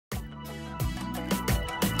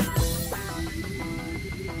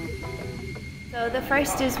So the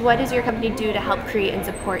first is, what does your company do to help create and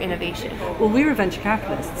support innovation? Well, we're venture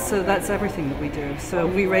capitalists, so that's everything that we do. So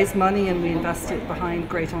we raise money and we invest it behind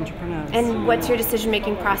great entrepreneurs. And what's your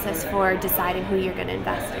decision-making process for deciding who you're going to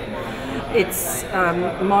invest in? It's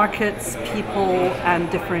markets, people, and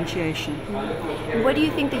differentiation. What do you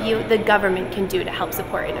think the government can do to help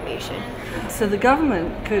support innovation? So the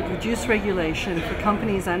government could reduce regulation for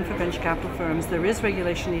companies and for venture capital firms. There is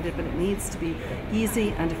regulation needed, but it needs to be easy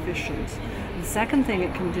and efficient. The second thing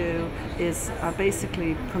it can do is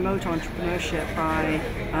basically promote entrepreneurship by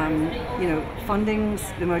funding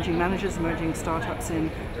emerging managers, emerging startups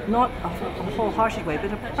in not a wholehearted way,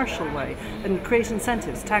 but a partial way, and create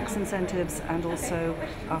incentives, tax incentives, and also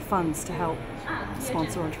funds to help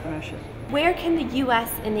sponsor entrepreneurship. Where can the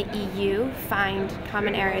US and the EU find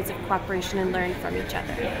common areas of cooperation and learn from each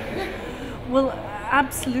other? Well,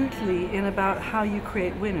 absolutely, in about how you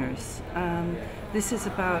create winners. This is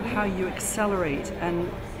about how you accelerate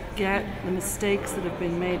and get the mistakes that have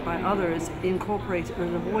been made by others incorporated or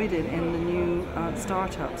avoided in the new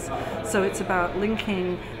startups. So it's about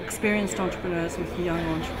linking experienced entrepreneurs with young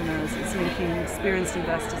entrepreneurs. It's linking experienced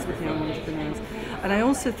investors with young entrepreneurs. And I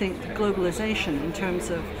also think globalization in terms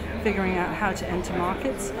of figuring out how to enter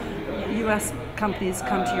markets. US companies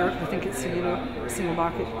come to Europe, I think it's a single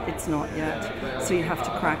market. It's not yet. So you have to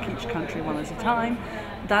crack each country one at a time.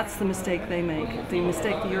 That's the mistake they make. The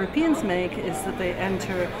mistake the Europeans make is that they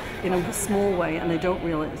enter in a small way and they don't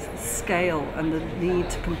realize the scale and the need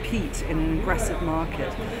to compete in an aggressive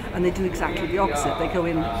market. And they do exactly the opposite. They go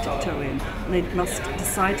in, tiptoe in, and they must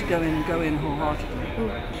decide to go in and go in wholeheartedly.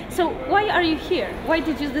 So why are you here? Why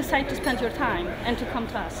did you decide to spend your time and to come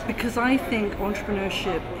to us? Because I think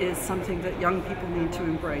entrepreneurship is something that young people need to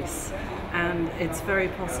embrace. And it's very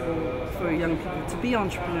possible for young people to be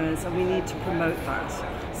entrepreneurs, and we need to promote that.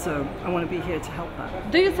 So I want to be here to help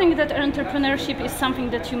that. Do you think that entrepreneurship is something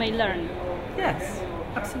that you may learn? Yes,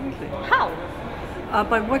 absolutely. How?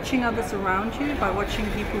 By watching others around you, by watching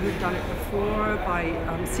people who've done it before, by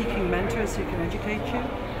seeking mentors who can educate you.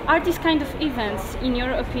 Are these kind of events, in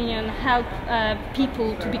your opinion, help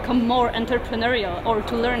people to become more entrepreneurial or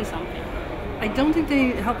to learn something? I don't think they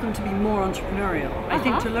help them to be more entrepreneurial. I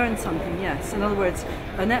think to learn something, yes. In other words,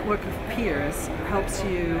 a network of peers helps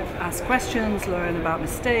you ask questions, learn about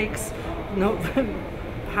mistakes, know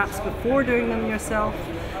perhaps before doing them yourself.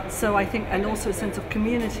 So I think, and also a sense of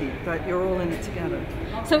community, that you're all in it together.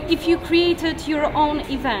 So if you created your own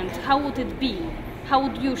event, how would it be? How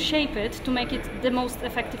would you shape it to make it the most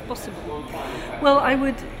effective possible? Well, I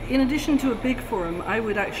would, in addition to a big forum, I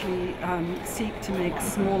would actually seek to make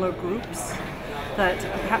smaller groups that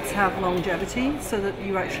perhaps have longevity, so that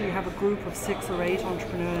you actually have a group of 6 or 8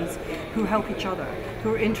 entrepreneurs who help each other,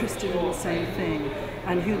 who are interested in the same thing,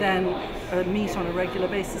 and who then meet on a regular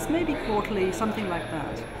basis, maybe quarterly, something like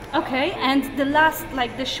that. Okay, and the last,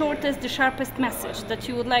 like the shortest, the sharpest message that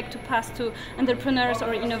you would like to pass to entrepreneurs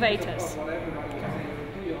or innovators?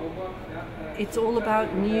 It's all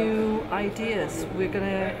about new ideas. We're going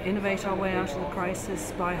to innovate our way out of the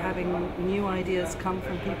crisis by having new ideas come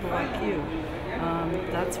from people like you.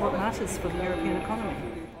 That's what matters for the European economy.